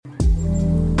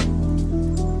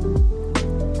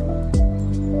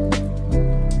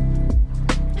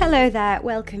Hello there,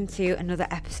 welcome to another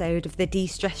episode of the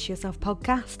De-Stress Yourself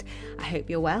podcast. I hope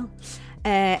you're well.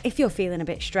 If you're feeling a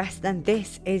bit stressed, then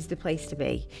this is the place to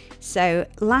be. So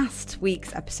last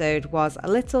week's episode was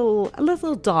a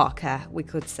little darker, we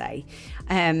could say.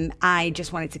 I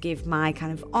just wanted to give my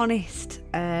kind of honest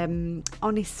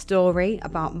story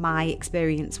about my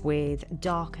experience with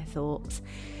darker thoughts.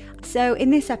 So in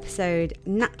this episode,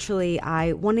 naturally,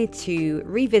 I wanted to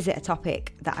revisit a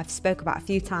topic that I've spoke about a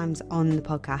few times on the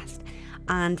podcast,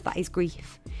 and that is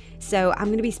grief. So I'm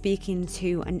going to be speaking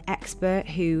to an expert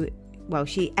who, well,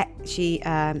 she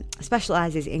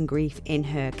specialises in grief in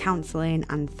her counselling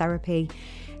and therapy.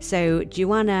 So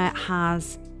Joanna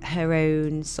has her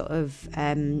own sort of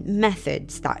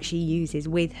methods that she uses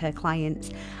with her clients,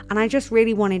 and I just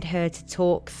really wanted her to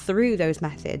talk through those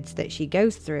methods that she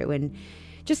goes through and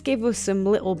just give us some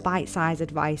little bite-sized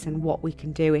advice on what we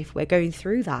can do if we're going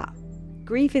through that.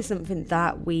 Grief is something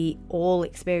that we all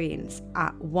experience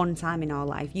at one time in our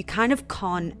life. You kind of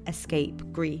can't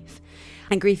escape grief.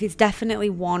 And grief is definitely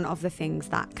one of the things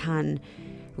that can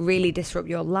really disrupt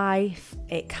your life.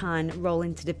 It can roll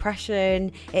into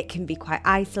depression. It can be quite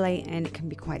isolating. It can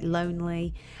be quite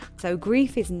lonely. So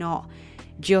grief is not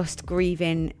just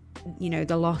grieving,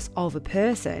 the loss of a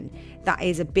person. That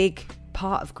is a big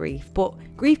part of grief, but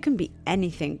grief can be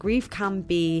anything. Grief can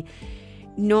be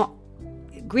your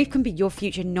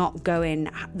future not going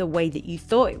the way that you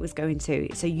thought it was going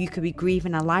to. So you could be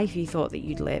grieving a life you thought that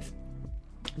you'd live.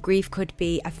 Grief could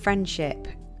be a friendship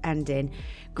ending.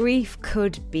 Grief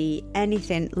could be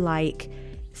anything, like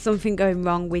something going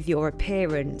wrong with your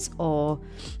appearance, or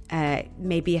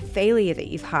maybe a failure that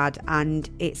you've had, and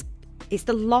it's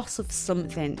the loss of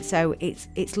something. So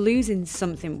it's losing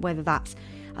something, whether that's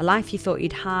a life you thought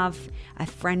you'd have, a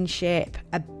friendship,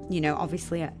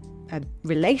 obviously a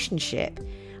relationship.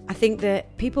 I think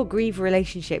that people grieve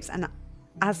relationships, and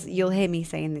as you'll hear me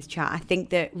say in this chat, I think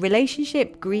that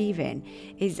relationship grieving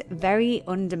is very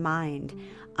undermined,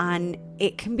 and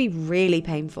it can be really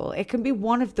painful. It can be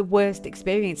one of the worst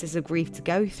experiences of grief to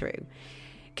go through,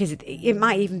 because it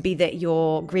might even be that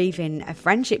you're grieving a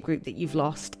friendship group that you've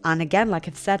lost, and again, like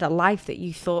I've said, a life that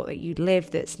you thought that you'd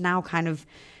live that's now kind of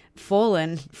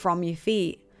fallen from your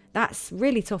feet. That's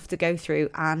really tough to go through.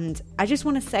 And I just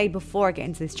want to say before I get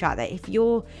into this chat that if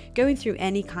you're going through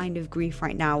any kind of grief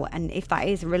right now, and if that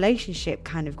is a relationship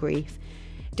kind of grief,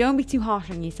 don't be too harsh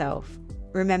on yourself.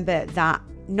 Remember that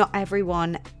not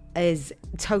everyone is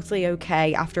totally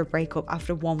okay after a breakup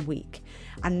after 1 week.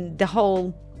 And the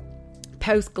whole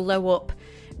post breakup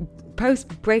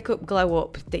glow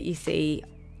up that you see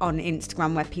on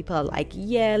Instagram, where people are like,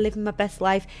 yeah, living my best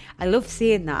life. I love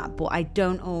seeing that, but I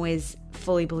don't always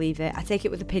fully believe it. I take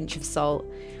it with a pinch of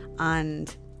salt,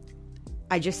 and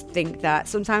I just think that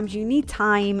sometimes you need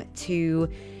time to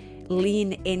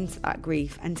lean into that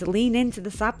grief and to lean into the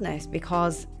sadness,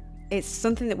 because it's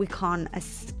something that we can't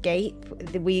escape.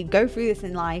 We go through this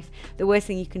in life. The worst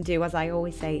thing you can do, as I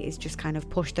always say, is just kind of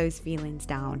push those feelings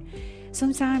down.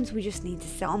 Sometimes we just need to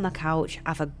sit on the couch,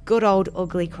 have a good old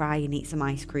ugly cry, and eat some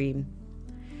ice cream.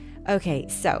 Okay,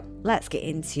 so let's get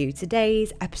into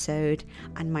today's episode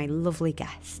and my lovely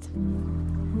guest.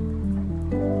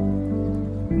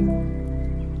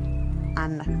 And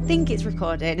I think it's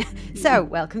recording. So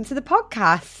welcome to the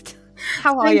podcast.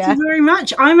 How are you? Thank you very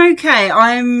much. I'm okay.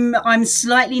 I'm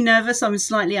slightly nervous. I'm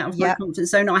slightly out of my comfort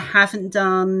zone. I haven't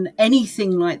done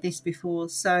anything like this before,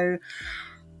 so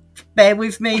bear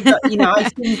with me. But I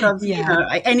think I've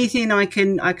anything I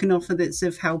can offer that's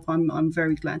of help. I'm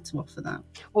very glad to offer that.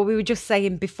 Well, we were just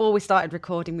saying before we started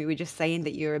recording, we were just saying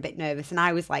that you were a bit nervous, and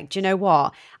I was like, do you know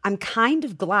what? I'm kind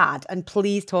of glad, and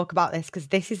please talk about this, because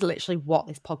this is literally what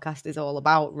this podcast is all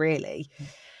about, really.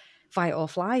 Fight or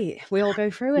flight. We all go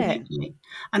through it.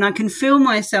 And I can feel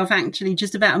myself actually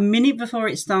just about a minute before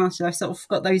it started. I sort of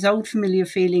got those old familiar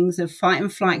feelings of fight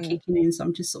and flight kicking in. So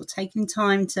I'm just sort of taking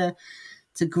time to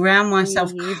ground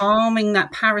myself, calming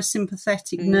that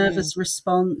parasympathetic nervous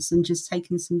response, and just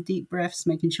taking some deep breaths,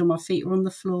 making sure my feet are on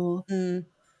the floor.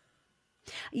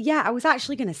 Yeah, I was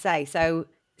actually going to say, so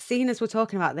seeing as we're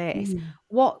talking about this,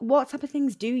 what type of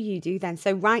things do you do then?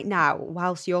 So right now,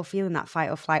 whilst you're feeling that fight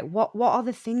or flight, what are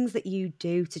the things that you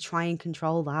do to try and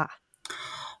control that?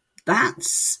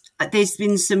 There's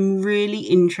been some really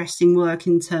interesting work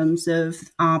in terms of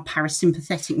our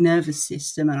parasympathetic nervous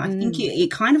system, and I think it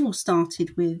kind of all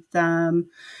started with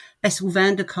Bessel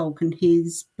van der Kolk and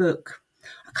his book.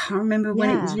 I can't remember when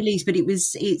it was released, but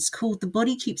it's called The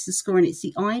Body Keeps the Score, and it's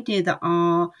the idea that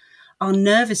our our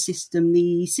nervous system,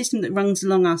 the system that runs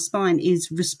along our spine, is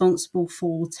responsible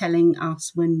for telling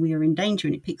us when we are in danger,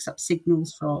 and it picks up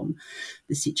signals from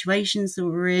the situations that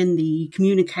we're in, the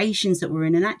communications that we're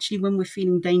in, and actually when we're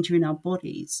feeling danger in our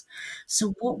bodies.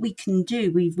 So what we can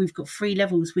do, we've got 3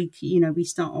 levels. We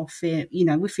start off here,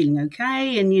 we're feeling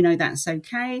okay, and that's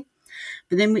okay.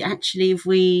 But then if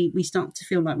we start to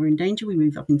feel like we're in danger, we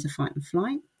move up into fight and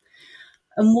flight.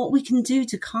 And what we can do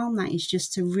to calm that is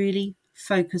just to really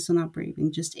focus on our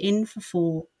breathing, just in for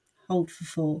 4, hold for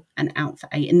 4, and out for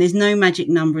 8. And there's no magic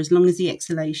number. As long as the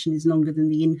exhalation is longer than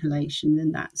the inhalation,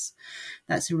 then that's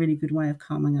a really good way of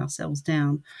calming ourselves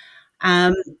down.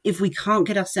 If we can't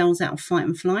get ourselves out of fight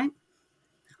and flight,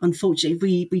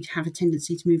 unfortunately, we have a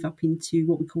tendency to move up into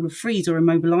what we call a freeze or a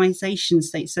mobilization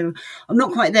state. So I'm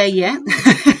not quite there yet.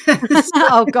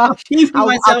 Oh gosh,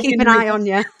 I'll keep an eye on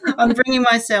you. I'm bringing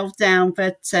myself down,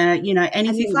 but anything. And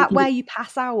is that where you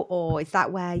pass out, or is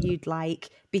that where you'd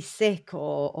be sick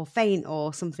or faint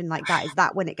or something like that? Is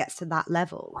that when it gets to that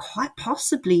level? Quite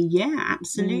possibly, yeah,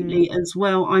 absolutely. As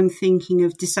well, I'm thinking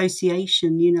of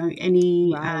dissociation.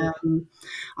 Right.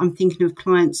 I'm thinking of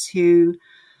clients who,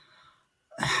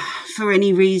 for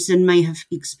any reason, may have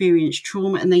experienced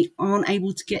trauma and they aren't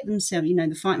able to get themselves,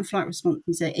 the fight and flight response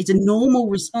is a normal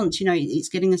response, it's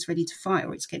getting us ready to fight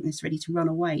or it's getting us ready to run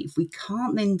away. If we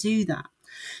can't then do that,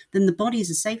 then the body as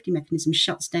a safety mechanism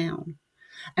shuts down.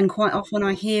 And quite often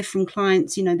I hear from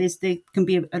clients, there can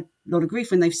be a lot of grief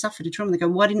when they've suffered a trauma. They go,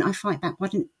 why didn't I fight back?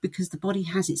 Because the body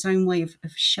has its own way of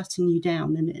shutting you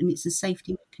down, and it's a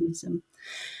safety mechanism.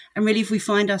 And really, if we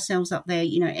find ourselves up there,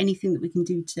 anything that we can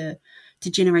do to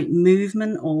generate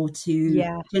movement or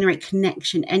to generate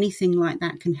connection, anything like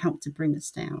that can help to bring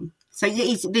us down. So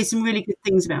there's some really good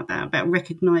things about that, about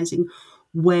recognizing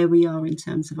where we are in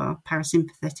terms of our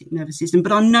parasympathetic nervous system.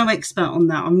 But I'm no expert on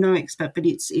that. But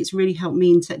it's really helped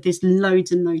me. There's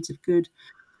loads and loads of good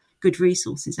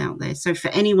resources out there. So for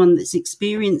anyone that's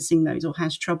experiencing those or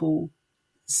has trouble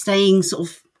staying sort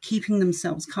of keeping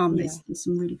themselves calm, there's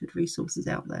some really good resources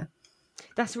out there.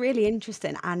 That's really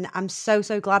interesting. And I'm so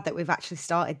glad that we've actually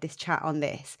started this chat on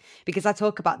this, because I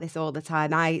talk about this all the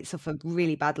time. I suffer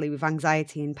really badly with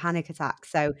anxiety and panic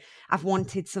attacks. So I've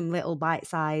wanted some little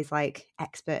bite-sized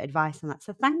expert advice on that.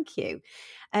 So thank you.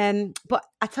 But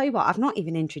I tell you what, I've not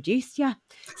even introduced you.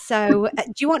 So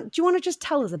do you want to just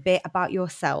tell us a bit about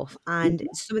yourself and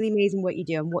some of the amazing work you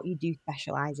do and what you do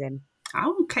specialize in?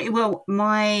 Okay, well,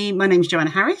 my name's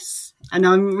Joanna Harris, and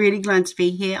I'm really glad to be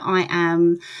here. I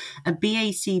am a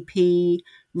BACP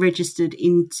registered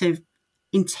integrative.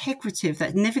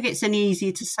 That never gets any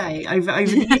easier to say. Over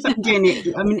the years I'm doing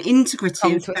it, I'm an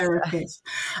integrative therapist.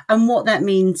 And what that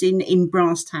means in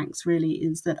brass tacks really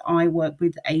is that I work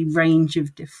with a range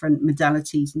of different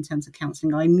modalities in terms of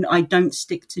counselling. I don't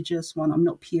stick to just one. I'm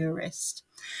not purist.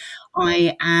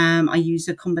 I use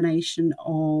a combination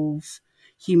of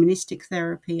humanistic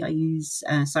therapy. I use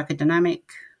psychodynamic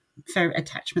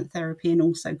attachment therapy and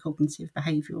also cognitive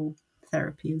behavioural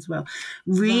therapy as well.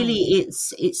 Really,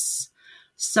 it's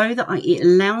so that it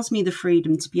allows me the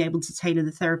freedom to be able to tailor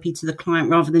the therapy to the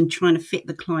client rather than trying to fit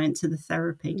the client to the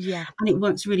therapy. Yeah. And it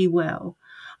works really well.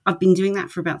 I've been doing that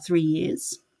for about 3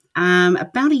 years.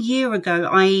 About a year ago,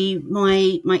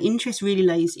 my interest really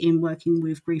lays in working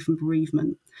with grief and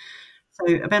bereavement.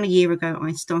 So about a year ago,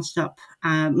 I started up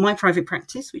my private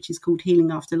practice, which is called Healing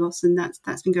After Loss, and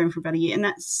that's been going for about a year. And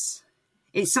it's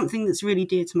something that's really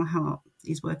dear to my heart,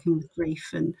 is working with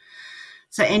grief. And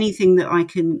so anything that I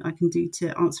can do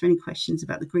to answer any questions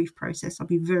about the grief process, I'll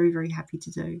be very, very happy to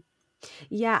do.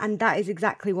 Yeah, and that is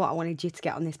exactly what I wanted you to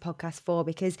get on this podcast for,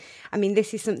 because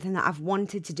this is something that I've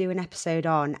wanted to do an episode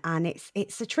on, and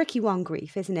it's a tricky one,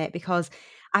 grief, isn't it? Because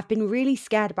I've been really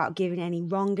scared about giving any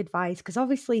wrong advice, because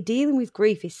obviously dealing with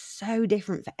grief is so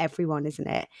different for everyone, isn't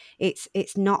it?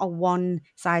 It's not a one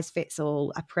size fits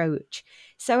all approach.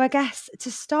 So I guess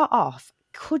to start off,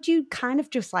 could you kind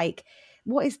of just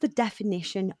what is the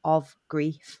definition of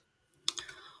grief?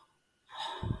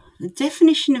 The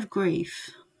definition of grief,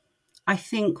 I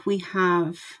think we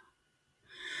have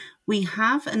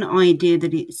an idea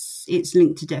that it's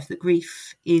linked to death, that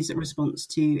grief is a response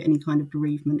to any kind of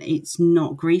bereavement. It's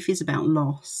not. Grief is about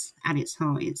loss at its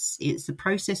heart. It's the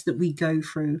process that we go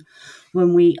through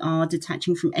when we are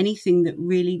detaching from anything that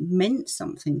really meant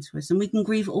something to us. And we can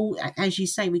grieve as you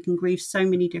say, we can grieve so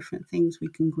many different things. We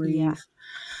can grieve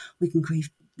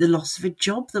the loss of a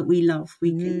job that we love.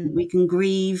 We can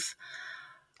grieve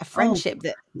a friendship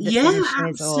that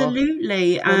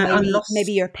absolutely. Or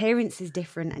maybe your appearance is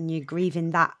different and you're grieving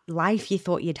that life you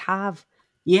thought you'd have.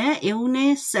 Yeah,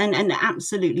 illness, and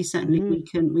absolutely, certainly, we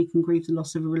can grieve the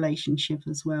loss of a relationship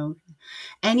as well.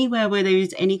 Anywhere where there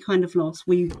is any kind of loss,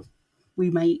 we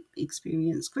may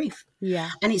experience grief. Yeah.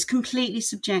 And it's completely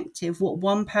subjective. What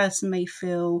one person may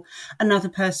feel, another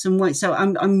person won't. So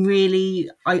I'd really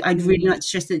like to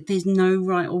stress that there's no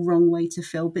right or wrong way to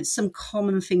feel, but some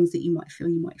common things that you might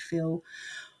feel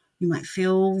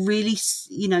really,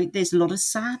 there's a lot of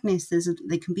sadness.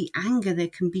 There can be anger, there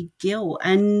can be guilt,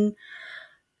 and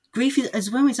grief is, as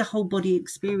well, as a whole body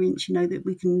experience. That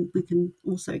we can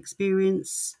also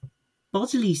experience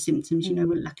bodily symptoms, a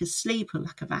lack of sleep, a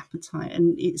lack of appetite,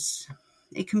 and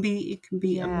it can be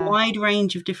a wide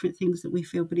range of different things that we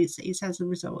feel, but it's as a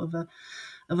result of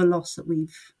a loss that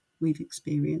we've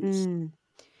experienced.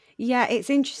 Yeah, it's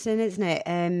interesting, isn't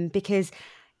it? Because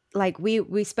like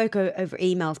we spoke over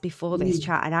emails before this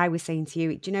chat, and I was saying to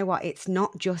you, do you know what? It's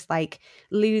not just like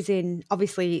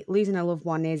obviously losing a loved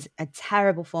one is a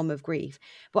terrible form of grief.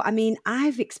 But I mean,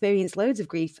 I've experienced loads of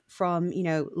grief from,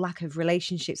 lack of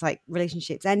relationships, like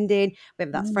relationships ending,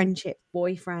 whether that's friendship,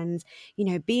 boyfriends,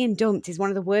 being dumped is one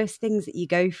of the worst things that you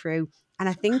go through. And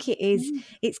I think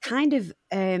it's kind of,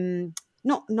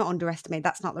 not underestimate,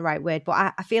 that's not the right word,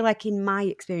 but I feel like in my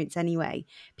experience anyway,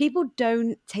 people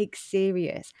don't take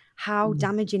serious how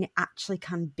damaging it actually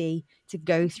can be to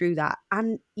go through that,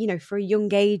 and for a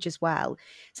young age as well.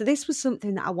 So this was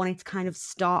something that I wanted to kind of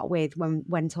start with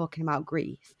when talking about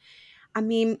grief. I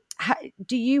mean,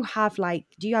 do you have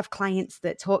clients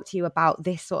that talk to you about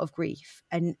this sort of grief,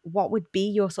 and what would be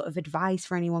your sort of advice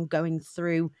for anyone going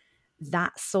through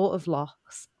that sort of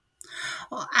loss?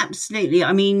 Oh, absolutely.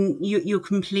 I mean, you're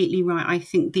completely right. I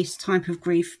think this type of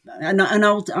grief, and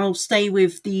I'll stay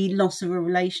with the loss of a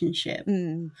relationship.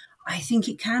 I think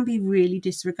it can be really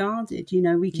disregarded.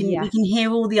 We can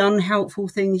hear all the unhelpful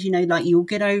things. Like, you'll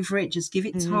get over it. Just give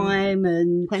it time,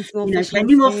 and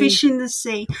plenty more fish in the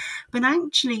sea. But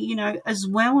actually, as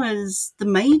well as the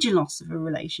major loss of a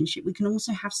relationship, we can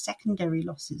also have secondary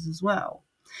losses as well.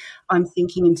 I'm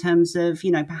thinking in terms of,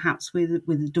 perhaps with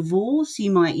a divorce,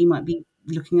 you might be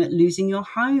looking at losing your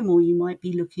home, or you might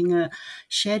be looking at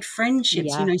shared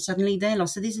friendships, suddenly they're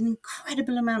lost. So there's an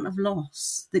incredible amount of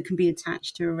loss that can be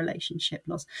attached to a relationship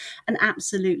loss. And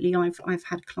absolutely, I've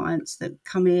had clients that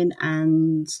come in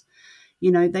and,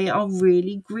 they are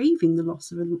really grieving the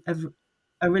loss of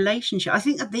a relationship. I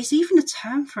think that there's even a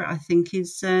term for it, I think,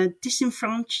 is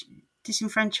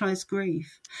disenfranchised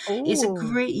grief. It's a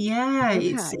great,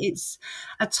 okay. It's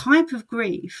a type of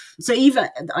grief. So even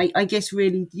I guess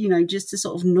really, just to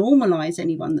sort of normalize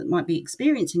anyone that might be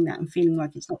experiencing that and feeling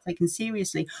like it's not taken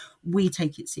seriously, we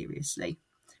take it seriously.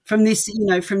 From this,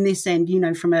 from this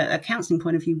end, from a counselling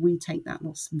point of view, we take that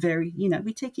loss very,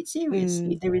 we take it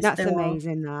seriously. That's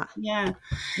amazing. Yeah.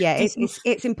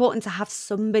 It's important to have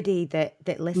somebody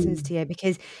that listens to you,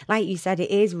 because, like you said,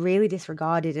 it is really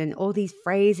disregarded, and all these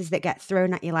phrases that get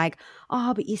thrown at you, like,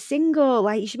 oh, but you're single,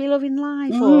 like you should be loving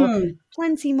life, or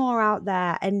plenty more out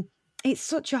there, and it's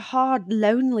such a hard,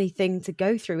 lonely thing to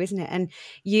go through, isn't it? And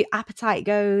your appetite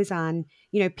goes, and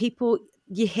people.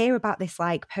 You hear about this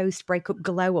like post-breakup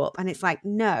glow up, and it's like,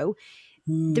 no,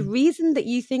 the reason that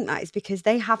you think that is because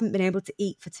they haven't been able to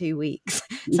eat for 2 weeks.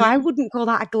 So I wouldn't call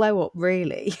that a glow up,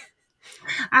 really.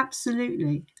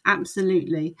 Absolutely.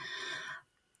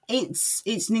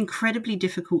 It's an incredibly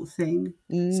difficult thing.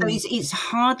 So it's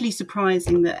hardly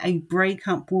surprising that a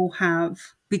breakup will have,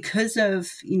 because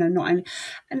of, not only,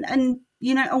 and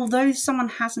although someone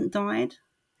hasn't died,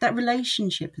 that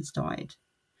relationship has died.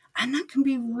 And that can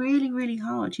be really, really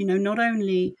hard. Not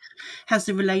only has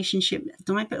the relationship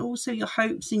died, but also your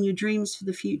hopes and your dreams for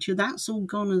the future, that's all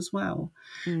gone as well.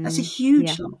 That's a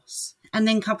huge loss. And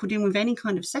then coupled in with any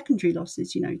kind of secondary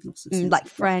losses, loss of like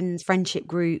friendship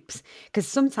groups. Because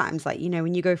sometimes, like,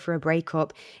 when you go for a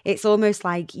breakup, it's almost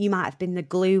like you might have been the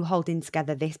glue holding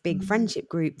together this big friendship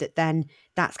group,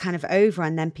 that's kind of over,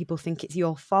 and then people think it's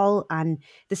your fault. And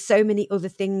there's so many other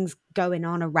things going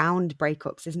on around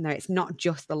breakups, isn't there? It's not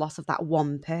just the loss of that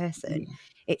one person.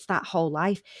 It's that whole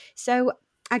life. So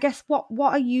I guess what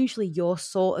are usually your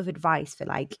sort of advice for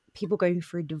like people going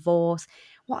through divorce?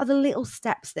 What are the little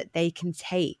steps that they can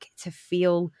take to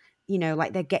feel,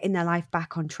 like they're getting their life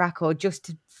back on track, or just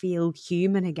to feel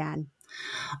human again?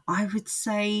 I would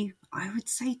say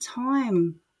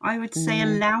time. I would say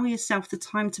allow yourself the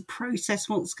time to process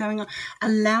what's going on.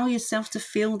 Allow yourself to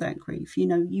feel that grief.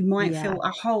 You might feel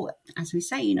a whole, as we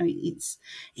say, it's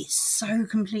so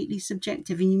completely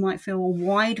subjective, and you might feel a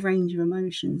wide range of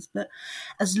emotions. But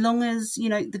as long as,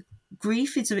 the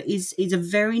grief is a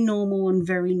very normal and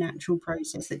very natural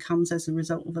process that comes as a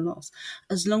result of a loss.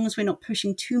 As long as we're not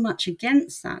pushing too much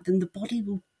against that, then the body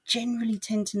will generally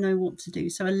tend to know what to do.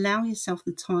 So allow yourself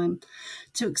the time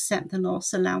to accept the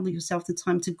loss, allow yourself the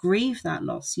time to grieve that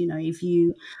loss. You know, if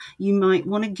you might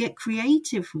want to get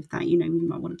creative with that, you know, you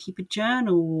might want to keep a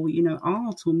journal or, you know,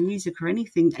 art or music or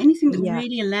anything that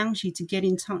really allows you to get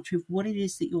in touch with what it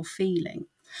is that you're feeling.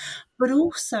 But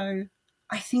also,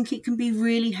 I think it can be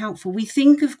really helpful. We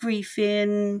think of grief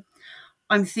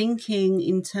I'm thinking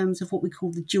in terms of what we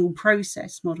call the dual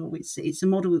process model. It's a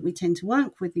model that we tend to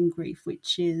work with in grief,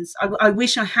 which is, I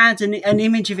wish I had an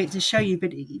image of it to show you,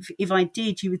 but if I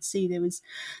did, you would see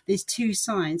there's two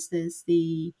sides. There's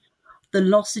the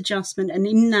loss adjustment, and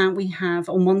in that we have,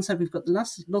 on one side, we've got the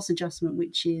loss adjustment,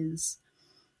 which is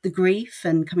the grief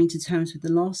and coming to terms with the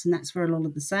loss, and that's where a lot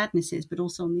of the sadness is. But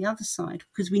also on the other side,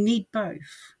 because we need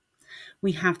both,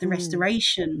 we have the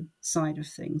restoration side of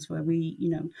things, where we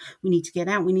need to get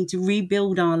out, we need to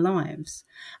rebuild our lives.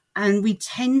 And we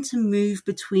tend to move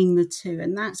between the two,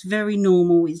 and that's very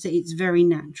normal. It's very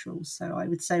natural. So I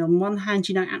would say, on one hand,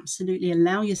 you know, absolutely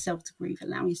allow yourself to grieve,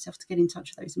 allow yourself to get in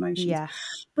touch with those emotions. Yeah.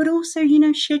 But also, you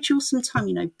know, schedule some time,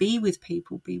 you know, be with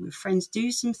people, be with friends, do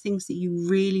some things that you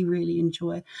really, really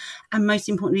enjoy. And most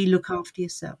importantly, look after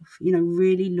yourself, you know,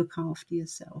 really look after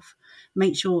yourself.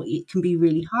 Make sure, it can be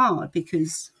really hard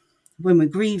because when we're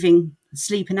grieving,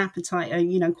 sleep and appetite are,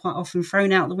 you know, quite often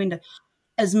thrown out the window.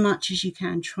 As much as you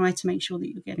can, try to make sure that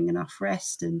you're getting enough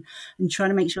rest and try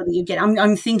to make sure that you get,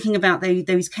 I'm thinking about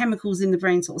those chemicals in the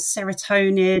brain, sort of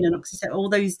serotonin and oxytocin, all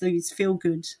those feel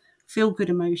good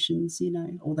emotions, you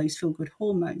know, all those feel good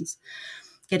hormones.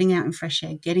 Getting out in fresh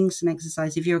air, getting some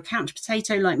exercise. If you're a couch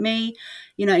potato like me,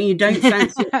 you know, you don't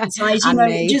fancy exercise, you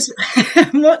know, just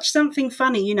watch something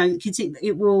funny, you know, because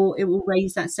it will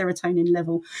raise that serotonin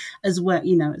level as well,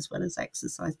 you know, as well as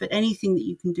exercise. But anything that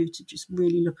you can do to just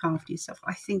really look after yourself,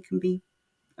 I think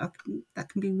that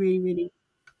can be really, really,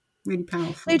 really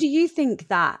powerful. So do you think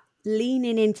that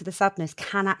leaning into the sadness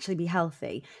can actually be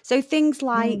healthy? So things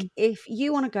like if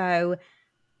you want to go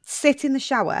sit in the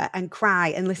shower and cry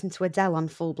and listen to Adele on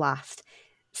full blast,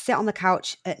 sit on the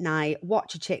couch at night,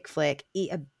 watch a chick flick,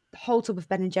 eat a whole tub of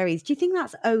Ben and Jerry's. Do you think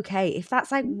that's okay? If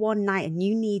that's like one night and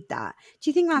you need that, do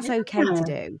you think that's okay to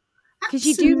do? Because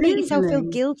you do make yourself feel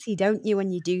guilty, don't you,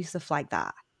 when you do stuff like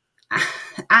that?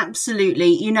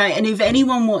 Absolutely. You know, and if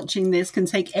anyone watching this can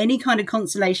take any kind of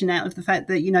consolation out of the fact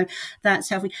that, you know, that's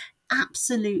healthy,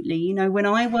 absolutely. You know, when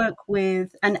I work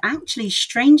with, and actually,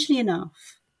 strangely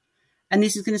enough, and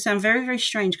this is going to sound very, very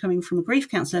strange coming from a grief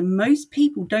counsellor, most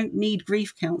people don't need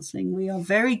grief counselling. We are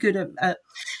very good at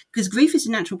because grief is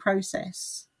a natural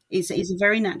process. It's a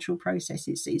very natural process.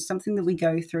 It's something that we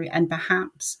go through, and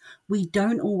perhaps we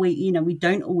don't always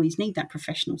need that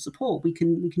professional support. We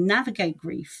can navigate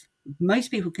grief.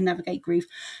 Most people can navigate grief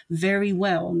very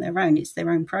well on their own. It's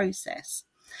their own process.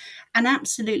 And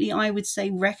absolutely, I would say,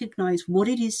 recognize what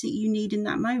it is that you need in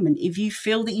that moment. If you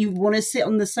feel that you want to sit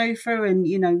on the sofa and,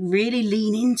 you know, really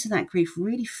lean into that grief,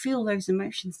 really feel those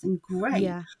emotions, then great.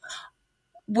 Yeah.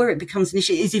 Where it becomes an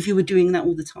issue is if you were doing that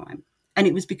all the time and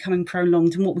it was becoming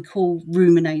prolonged and what we call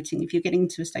ruminating, if you're getting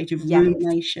to a stage of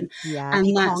rumination. Yeah, and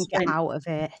you can't get out of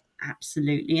it.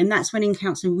 Absolutely. And that's when in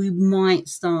counselling we might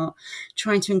start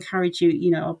trying to encourage you,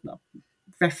 you know,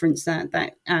 reference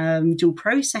that dual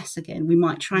process again. We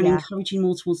might try and encourage you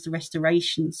more towards the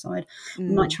restoration side.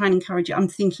 We might try and encourage you. I'm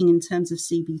thinking in terms of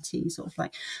CBT, sort of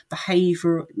like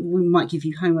behavioural. We might give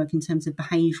you homework in terms of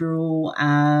behavioural,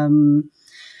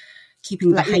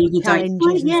 keeping like behaviour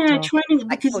trying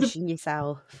because pushing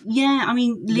yourself. Yeah, I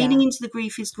mean, leaning into the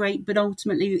grief is great, but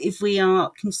ultimately, if we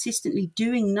are consistently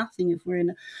doing nothing, if we're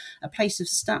in a place of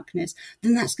stuckness,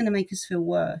 then that's going to make us feel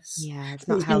worse. Yeah, it's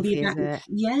not healthy, is it?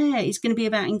 Yeah, it's going to be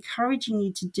about encouraging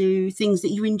you to do things that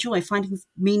you enjoy, finding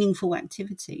meaningful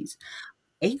activities.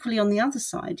 Equally, on the other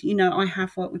side, you know, I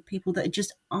have worked with people that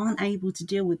just aren't able to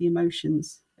deal with the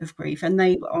emotions of grief, and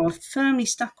they are firmly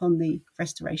stuck on the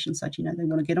restoration side. You know, they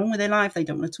want to get on with their life, they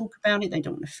don't want to talk about it, they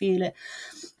don't want to feel it,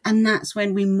 and that's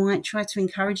when we might try to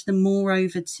encourage them more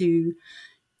over to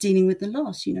dealing with the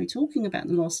loss, you know, talking about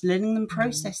the loss, letting them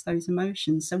process those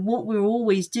emotions. So what we're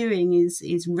always doing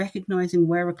is recognizing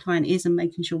where a client is and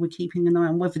making sure we're keeping an eye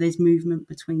on whether there's movement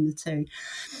between the two.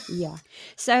 Yeah.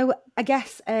 So I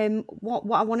guess what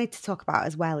I wanted to talk about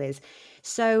as well is,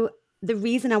 so the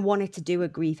reason I wanted to do a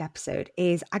grief episode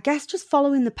is, I guess, just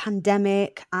following the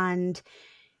pandemic. And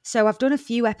so I've done a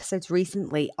few episodes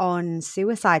recently on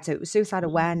suicide. So it was Suicide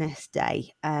Awareness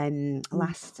Day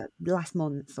last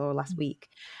month or last week.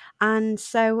 And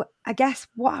so I guess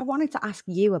what I wanted to ask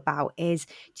you about is,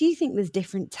 do you think there's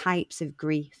different types of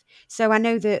grief? So I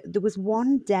know that there was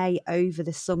one day over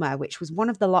the summer, which was one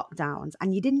of the lockdowns,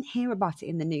 and you didn't hear about it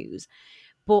in the news,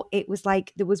 but it was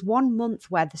like there was 1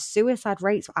 month where the suicide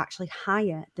rates were actually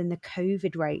higher than the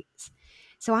COVID rates.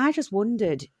 So I just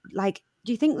wondered, like,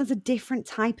 do you think there's a different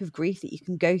type of grief that you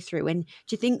can go through? And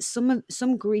do you think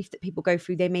some grief that people go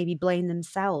through, they maybe blame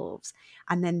themselves,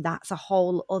 and then that's a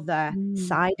whole other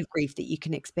side of grief that you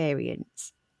can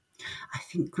experience? I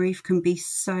think grief can be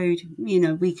so,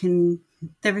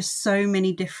 there are so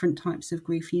many different types of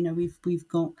grief. We've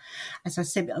got, as I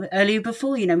said earlier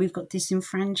before, we've got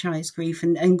disenfranchised grief,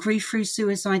 and grief through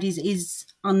suicide is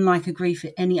unlike a grief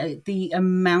at the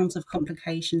amount of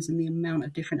complications and the amount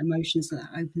of different emotions that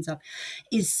opens up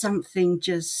is something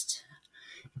just,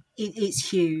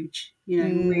 it's huge,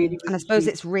 really. And I suppose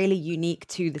it's really unique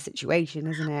to the situation,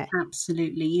 isn't it?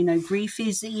 Absolutely. Grief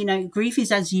is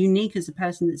as unique as the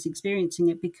person that's experiencing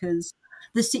it, because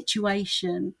the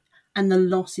situation and the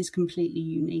loss is completely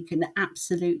unique. And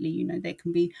absolutely, there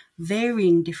can be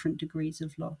varying different degrees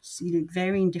of loss,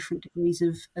 varying different degrees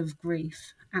of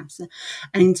grief. Absolutely.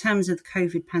 And in terms of the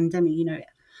COVID pandemic,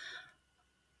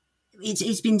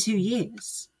 it's been 2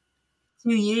 years.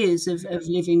 2 years of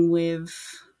living with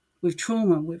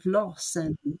trauma, with loss,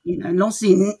 and loss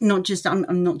in not just,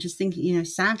 I'm not just thinking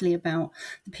sadly about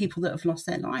the people that have lost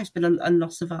their lives, but a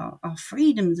loss of our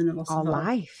freedoms and a loss of our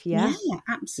life. Yeah,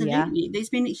 absolutely.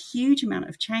 There's been a huge amount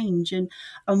of change, and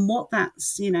what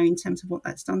that's in terms of what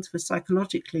that's done to us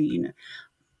psychologically,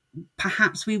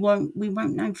 perhaps we won't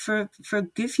know for a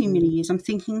good few many years. I'm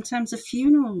thinking in terms of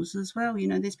funerals as well.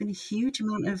 There's been a huge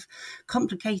amount of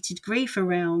complicated grief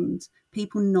around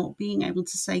people not being able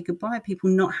to say goodbye, people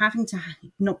not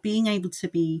being able to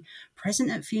be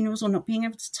present at funerals, or not being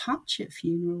able to touch at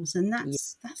funerals, and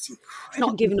that's incredible. It's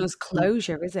not giving us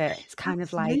closure, is it? It's kind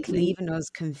of like leaving us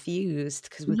confused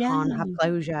because we can't have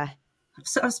closure.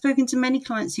 So I've spoken to many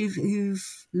clients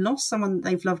who've lost someone that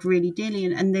they've loved really dearly,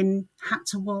 and then had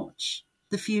to watch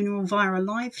the funeral via a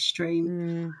live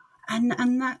stream.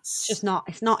 And that's just not,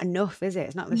 it's not enough, is it?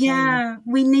 It's not the same.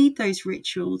 We need those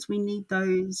rituals. We need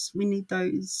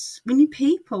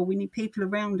people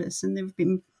around us. And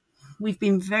we've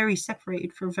been very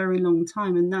separated for a very long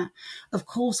time. And that, of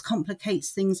course,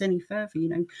 complicates things any further.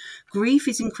 Grief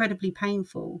is incredibly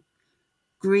painful.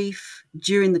 Grief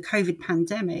during the COVID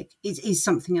pandemic is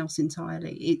something else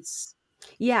entirely.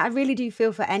 I really do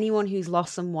feel for anyone who's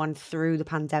lost someone through the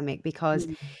pandemic, because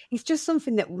it's just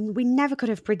something that we never could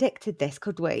have predicted this,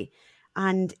 could we?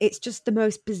 And it's just the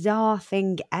most bizarre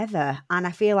thing ever. And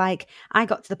I feel like I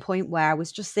got to the point where I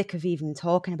was just sick of even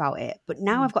talking about it. But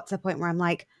now I've got to the point where I'm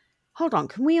like, hold on,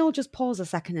 can we all just pause a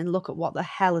second and look at what the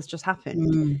hell has just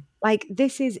happened? Like,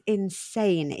 this is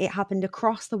insane. It happened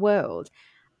across the world,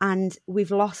 and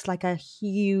we've lost like a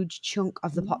huge chunk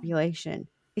of the population.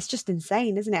 It's just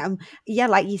insane, isn't it?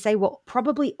 Like you say, we're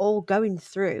probably all going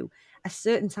through a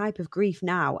certain type of grief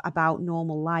now about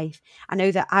normal life. I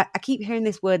know that I keep hearing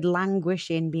this word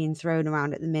languishing being thrown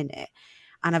around at the minute.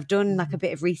 And I've done like a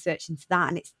bit of research into that.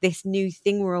 And it's this new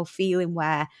thing we're all feeling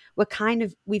where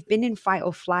we've been in fight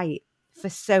or flight for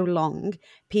so long.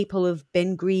 People have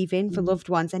been grieving for loved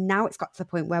ones. And now it's got to the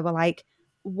point where we're like,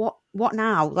 what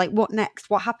now? Like, what next?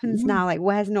 What happens now? Like,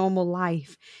 where's normal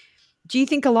life? Do you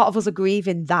think a lot of us are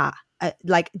grieving that?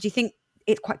 Do you think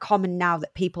it's quite common now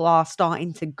that people are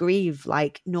starting to grieve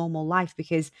like normal life,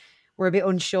 because we're a bit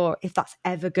unsure if that's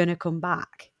ever going to come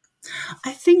back?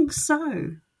 I think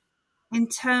so. In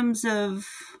terms of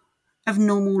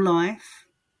normal life,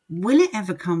 will it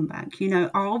ever come back?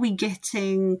 Are we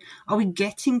getting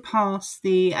past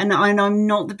the, and I'm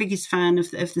not the biggest fan of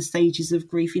the stages of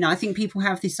grief. I think people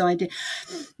have this idea,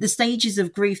 the stages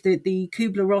of grief, that the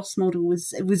Kubler-Ross model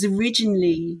was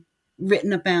originally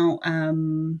written about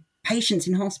patients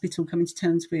in hospital coming to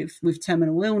terms with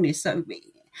terminal illness. So,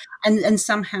 and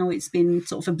somehow it's been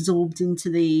sort of absorbed into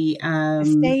the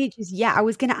stages. Yeah, I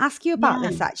was going to ask you about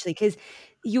this actually, because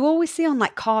you always see on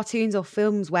like cartoons or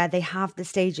films where they have the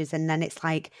stages, and then it's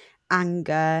like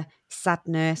anger,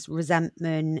 sadness,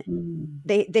 resentment.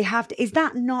 They have to, is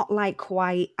that not like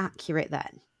quite accurate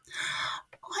then?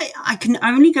 I can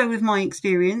only go with my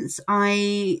experience.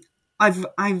 I've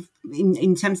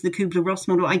in terms of the Kubler-Ross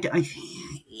model,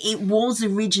 it was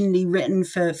originally written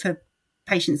for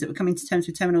patients that were coming to terms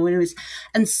with terminal illness,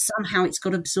 and somehow it's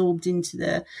got absorbed into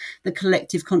the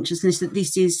collective consciousness that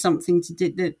this is something to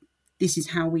do, that this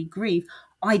is how we grieve.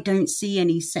 I don't see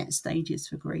any set stages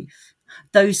for grief.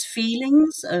 Those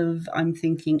feelings of, I'm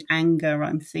thinking anger,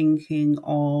 I'm thinking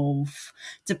of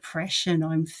depression,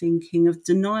 I'm thinking of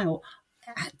denial.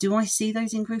 Do I see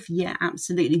those in grief? Yeah,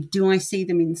 absolutely. Do I see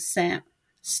them in set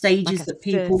stages like that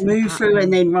people move through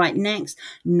and then right next?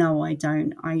 No, I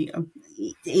don't.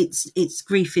 It's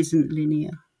grief isn't linear.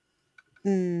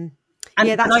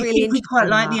 Yeah, that's I really think we quite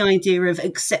interesting. like the idea of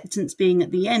acceptance being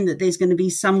at the end, that there's going to be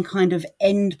some kind of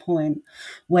end point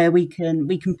where we can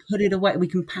put it away, we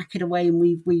can pack it away, and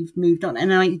we've moved on.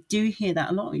 And I do hear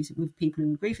that a lot with people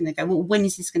who are grieving. They go, well, when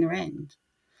is this going to end?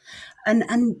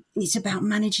 And it's about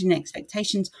managing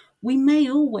expectations. We may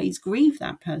always grieve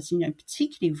that person,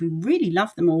 particularly if we really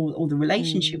love them, or the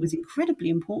relationship was incredibly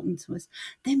important to us.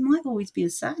 There might always be a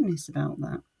sadness about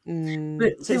that.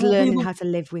 But so it's learning how to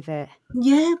live with it.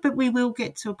 Yeah, but we will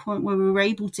get to a point where we're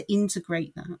able to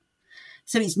integrate that,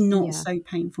 so it's not so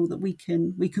painful that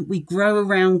we grow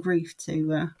around grief,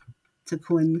 to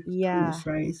coin the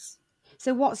phrase.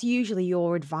 So what's usually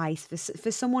your advice for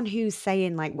someone who's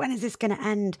saying, like, when is this going to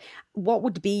end? What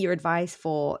would be your advice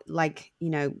for, like,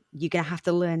 you're going to have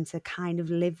to learn to kind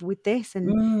of live with this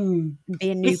and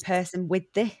be a new person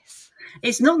with this?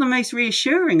 It's not the most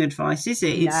reassuring advice, is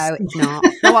it? No, it's not.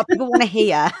 Not what people want to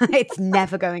hear. It's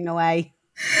never going away.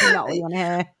 Not what we want to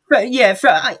hear. But yeah,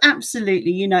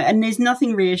 absolutely, and there's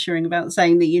nothing reassuring about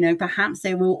saying that, perhaps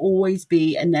there will always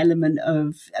be an element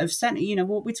of sanity.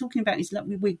 What we're talking about is, like,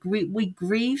 we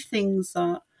grieve things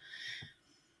that,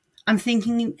 I'm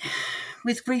thinking,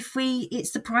 with grief,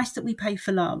 it's the price that we pay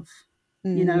for love,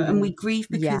 and we grieve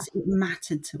because it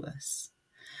mattered to us.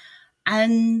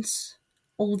 And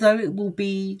although it will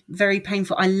be very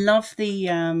painful, I love the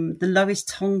Lois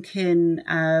Tonkin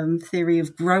theory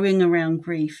of growing around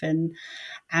grief, and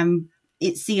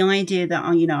it's the idea that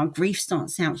our grief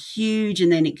starts out huge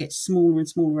and then it gets smaller and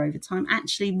smaller over time.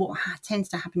 Actually, what tends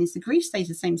to happen is the grief stays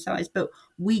the same size, but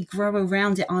we grow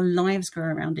around it. Our lives grow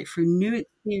around it through new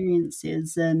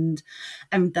experiences, and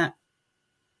that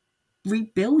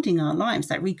rebuilding our lives,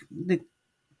 that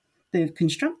the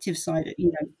constructive side,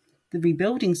 the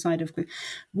rebuilding side of grief,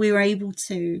 we're able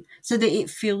to, so that it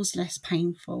feels less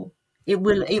painful. It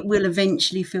will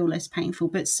eventually feel less painful,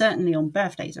 but certainly on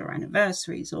birthdays or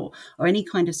anniversaries or any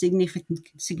kind of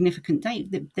significant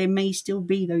date, there may still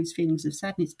be those feelings of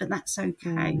sadness, but that's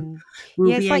okay.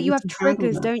 It's like you have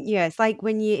triggers, don't you? It's like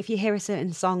if you hear a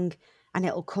certain song and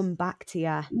it'll come back to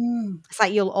you. It's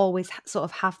like you'll always sort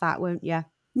of have that, won't you?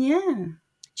 Yeah.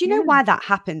 Do you know why that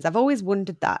happens? I've always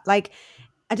wondered that. Like,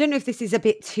 I don't know if this is a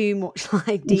bit too much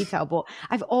like detail, but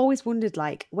I've always wondered,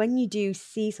 like, when you do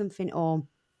see something, or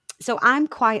so I'm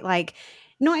quite, like,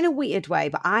 not in a weird way,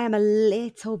 but I am a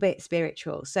little bit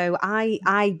spiritual. So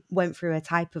I went through a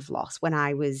type of loss when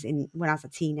I was a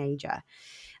teenager,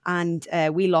 and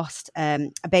we lost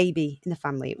a baby in the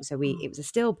family. It was a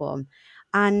stillborn.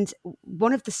 And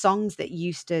one of the songs that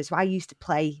so I used to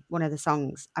play one of the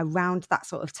songs around that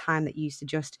sort of time that used to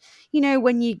just,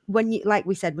 when you, like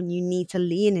we said, when you need to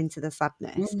lean into the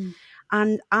sadness.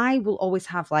 And I will always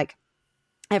have, like,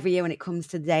 every year when it comes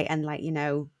to the day, and, like,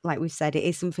 like we've said, it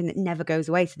is something that never goes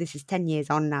away. So this is 10 years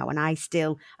on now, and I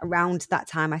still, around that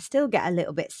time, I still get a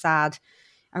little bit sad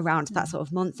around that sort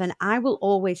of month. And I will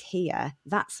always hear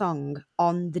that song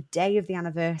on the day of the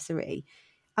anniversary.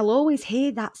 I'll always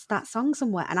hear that song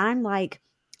somewhere, and I'm like,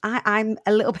 I'm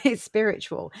a little bit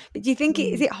spiritual. But do you think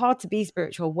is it hard to be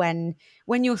spiritual when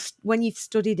you've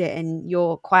studied it and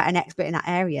you're quite an expert in that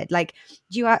area? Like,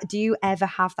 do you ever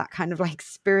have that kind of, like,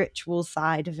 spiritual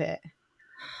side of it?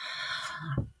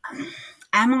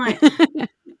 Am I?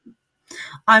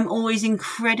 I'm always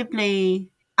incredibly.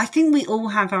 I think we all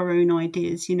have our own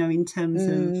ideas, in terms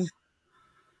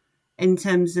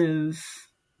of.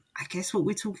 I guess what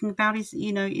we're talking about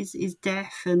is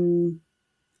death and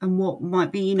what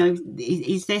might be,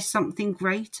 is there something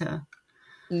greater?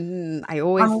 I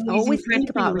always think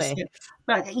about this.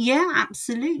 But yeah,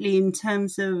 absolutely. In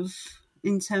terms of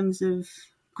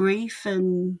grief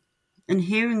and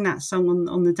hearing that song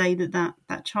on the day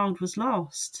that child was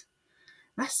lost,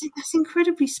 that's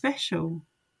incredibly special,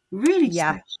 really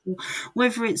special.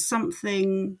 Whether it's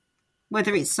something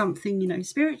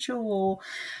spiritual, or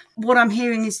what I'm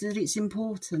hearing is that it's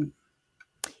important.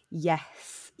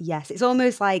 Yes. It's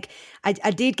almost like I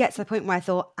did get to the point where I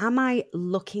thought, am I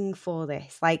looking for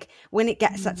this? Like, when it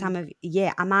gets that time of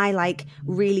year, am I, like,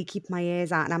 really keeping my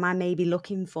ears out, and am I maybe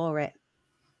looking for it?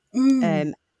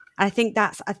 I think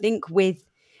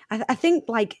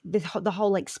like the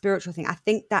whole, like, spiritual thing, I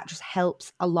think that just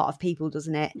helps a lot of people,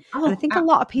 doesn't it? And I think a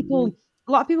lot of people,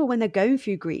 when they're going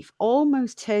through grief,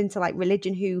 almost turn to, like,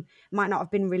 religion, who might not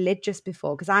have been religious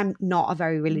before, because I'm not a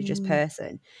very religious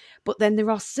person. But then there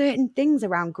are certain things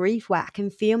around grief where I can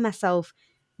feel myself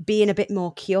being a bit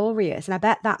more curious, and I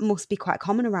bet that must be quite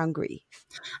common around grief.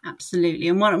 Absolutely.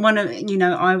 And one of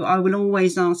I will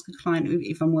always ask a client,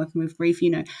 if I'm working with grief,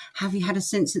 have you had a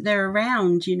sense that they're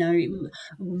around?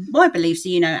 My beliefs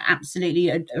absolutely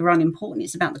are unimportant.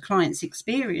 It's about the client's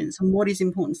experience and what is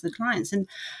important to the clients. And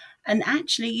And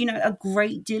actually, a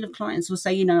great deal of clients will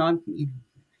say,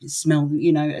 smell,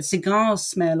 a cigar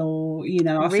smell, or,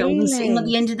 I felt them sitting at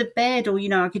the end of the bed, or,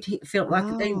 I could feel like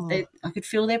I could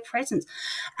feel their presence.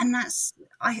 And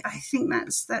I think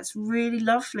that's really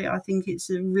lovely. I think it's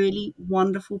a really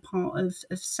wonderful part of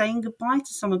saying goodbye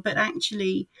to someone, but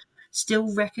actually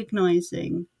still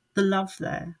recognizing the love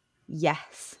there.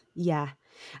 Yes. Yeah.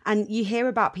 And you hear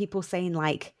about people saying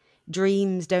like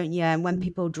dreams, don't you? And when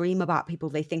people dream about people,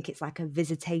 they think it's like a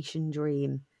visitation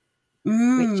dream,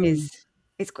 which is,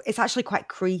 it's actually quite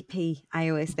creepy. I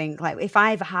always think, like, if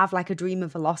I ever have like a dream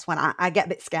of a lost one, I get a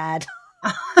bit scared.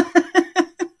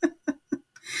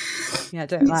 Yeah, I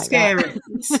don't like scary.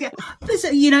 that.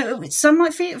 But, some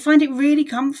might find it really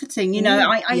comforting.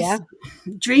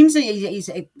 Dreams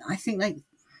is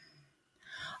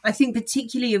I think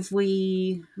particularly if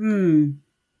we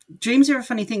dreams are a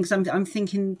funny thing, because I'm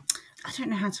thinking, I don't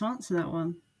know how to answer that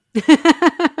one.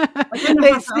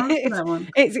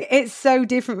 It's so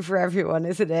different for everyone,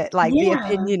 isn't it? Like the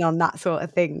opinion on that sort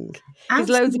of thing. Because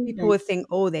loads of people would think,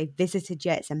 oh, they visited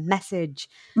you, it's a message.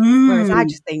 Whereas I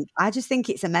just think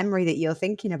it's a memory that you're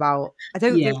thinking about. I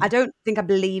don't think I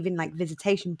believe in like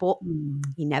visitation, but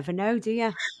you never know, do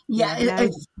you?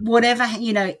 Whatever,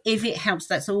 if it helps,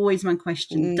 that's always my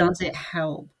question. Does it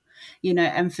help?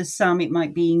 And for some it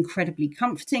might be incredibly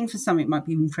comforting, for some it might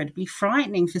be incredibly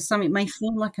frightening, for some it may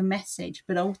feel like a message,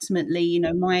 but ultimately,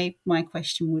 my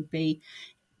question would be,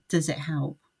 does it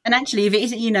help? And actually, if it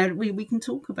isn't, we can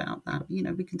talk about that.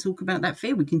 We can talk about that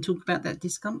fear. We can talk about that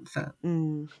discomfort.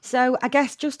 So I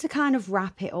guess just to kind of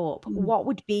wrap it up, what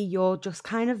would be your just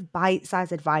kind of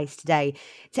bite-sized advice today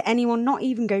to anyone not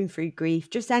even going through grief,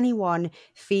 just anyone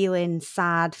feeling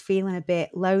sad, feeling a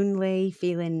bit lonely,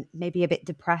 feeling maybe a bit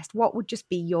depressed? What would just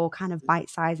be your kind of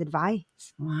bite-sized advice?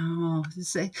 Wow.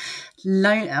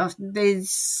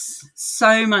 There's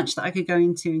so much that I could go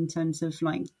into in terms of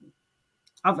like,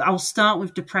 I'll start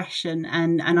with depression,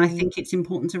 and I think it's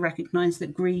important to recognize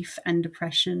that grief and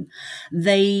depression,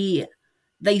 they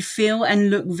feel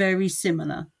and look very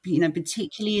similar.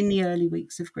 Particularly in the early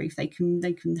weeks of grief, they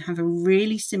can have a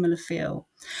really similar feel,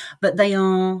 but they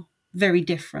are very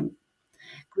different.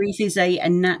 Grief is a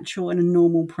natural and a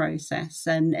normal process,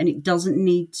 and it doesn't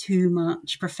need too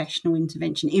much professional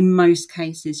intervention in most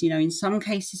cases. In some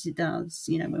cases it does.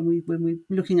 When we're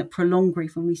looking at prolonged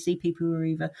grief, when we see people who are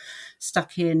either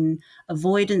stuck in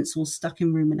avoidance or stuck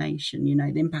in rumination,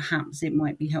 then perhaps it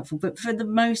might be helpful. But for the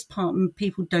most part,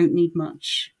 people don't need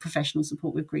much professional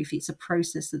support with grief. It's a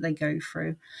process that they go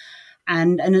through,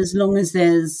 and as long as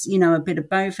there's a bit of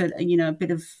both, a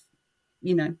bit of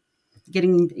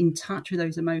getting in touch with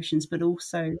those emotions, but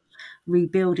also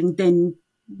rebuilding, then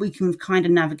we can kind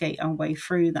of navigate our way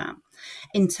through that.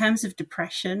 In terms of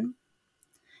depression,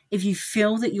 if you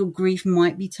feel that your grief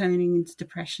might be turning into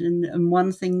depression, and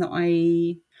one thing that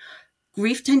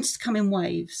grief tends to come in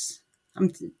waves.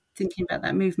 I'm thinking about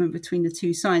that movement between the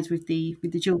two sides with the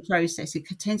dual process. It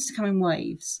tends to come in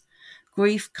waves.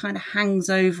 Grief kind of hangs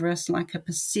over us like a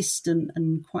persistent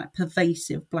and quite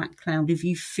pervasive black cloud. If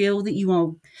you feel that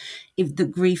if the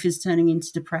grief is turning into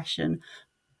depression,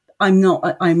 I'm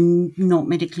not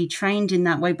medically trained in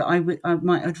that way, but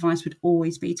my advice would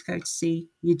always be to go to see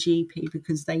your GP,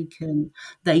 because they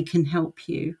can help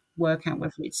you work out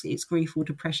whether it's grief or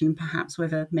depression, and perhaps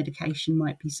whether medication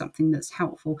might be something that's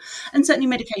helpful. And certainly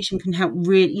medication can help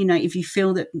really, if you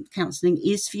feel that counselling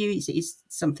is for you, is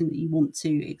something that you want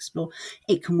to explore,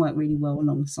 it can work really well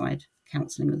alongside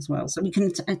counselling as well. So we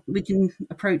can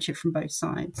approach it from both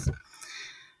sides.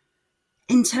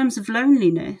 In terms of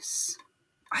loneliness,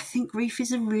 I think grief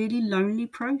is a really lonely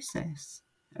process.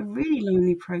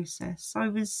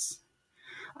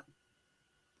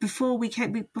 Before we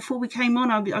came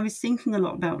on, I was thinking a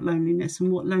lot about loneliness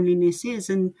and what loneliness is.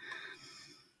 And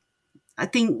I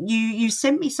think you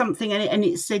sent me something, and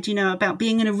it said, about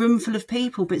being in a room full of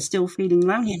people but still feeling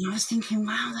lonely. And I was thinking,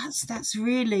 wow, that's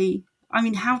really,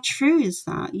 how true is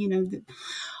that? That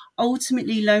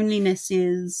ultimately loneliness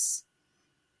is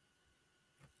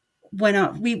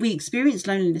when we experience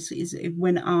loneliness is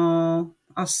when our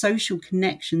social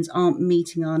connections aren't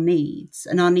meeting our needs,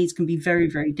 and our needs can be very,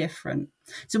 very different.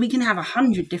 So we can have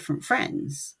 100 different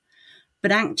friends,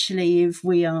 but actually if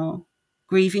we are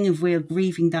grieving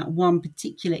that one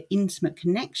particular intimate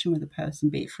connection with a person,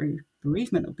 be it through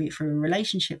bereavement or be it through a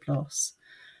relationship loss,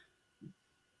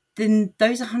 then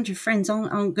those 100 friends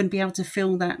aren't going to be able to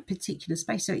fill that particular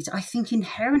space. So I think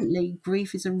inherently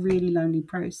grief is a really lonely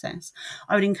process.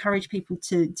 I would encourage people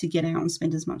to get out and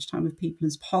spend as much time with people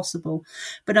as possible.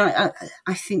 But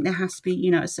I think there has to be,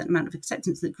 a certain amount of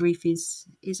acceptance that grief is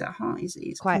at heart.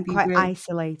 It's quite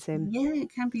isolating. Yeah,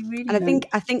 it can be really. And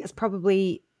I think it's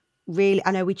probably really,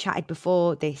 I know we chatted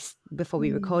before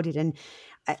we recorded, and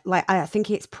I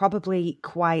think it's probably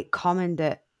quite common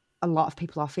that a lot of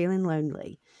people are feeling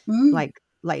lonely. Like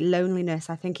loneliness,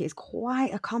 I think it's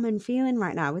quite a common feeling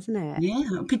right now, isn't it?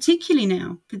 Yeah, particularly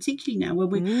now where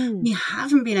we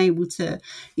haven't been able to,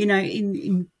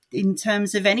 in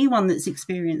terms of anyone that's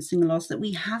experiencing a loss, that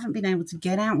we haven't been able to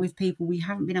get out with people. We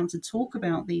haven't been able to talk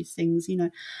about these things,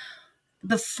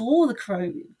 Before the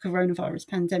coronavirus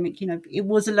pandemic, it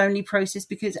was a lonely process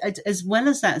because as well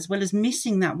as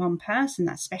missing that one person,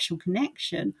 that special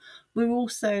connection, we're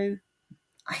also,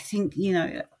 I think,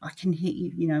 I can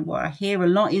hear, what I hear a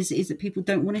lot is that people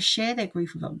don't want to share their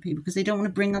grief with other people because they don't want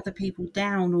to bring other people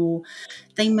down, or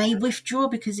they may withdraw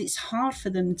because it's hard for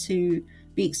them to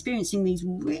be experiencing these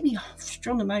really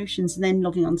strong emotions and then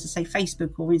logging on to, say,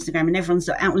 Facebook or Instagram, and everyone's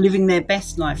out living their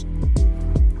best life.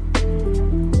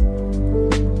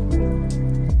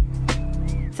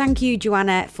 Thank you,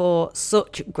 Joanna, for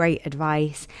such great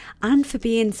advice and for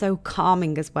being so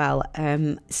calming as well.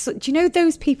 So, do you know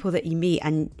those people that you meet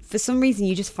and for some reason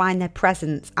you just find their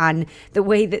presence and the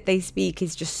way that they speak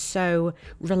is just so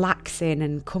relaxing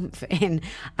and comforting?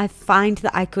 I find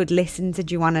that I could listen to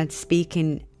Joanna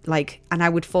speaking and I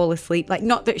would fall asleep.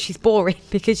 Not that she's boring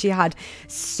because she had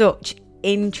such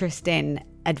interesting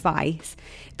advice,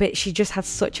 but she just has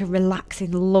such a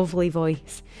relaxing, lovely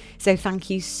voice. So thank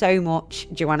you so much,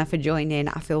 Joanna, for joining.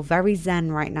 I feel very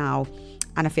zen right now,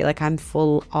 and I feel like I'm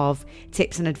full of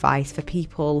tips and advice for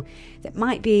people that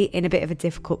might be in a bit of a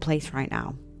difficult place right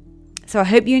now. So I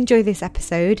hope you enjoyed this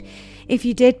episode. If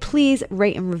you did, please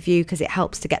rate and review because it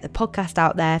helps to get the podcast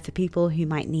out there for people who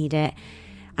might need it.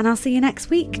 And I'll see you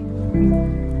next week.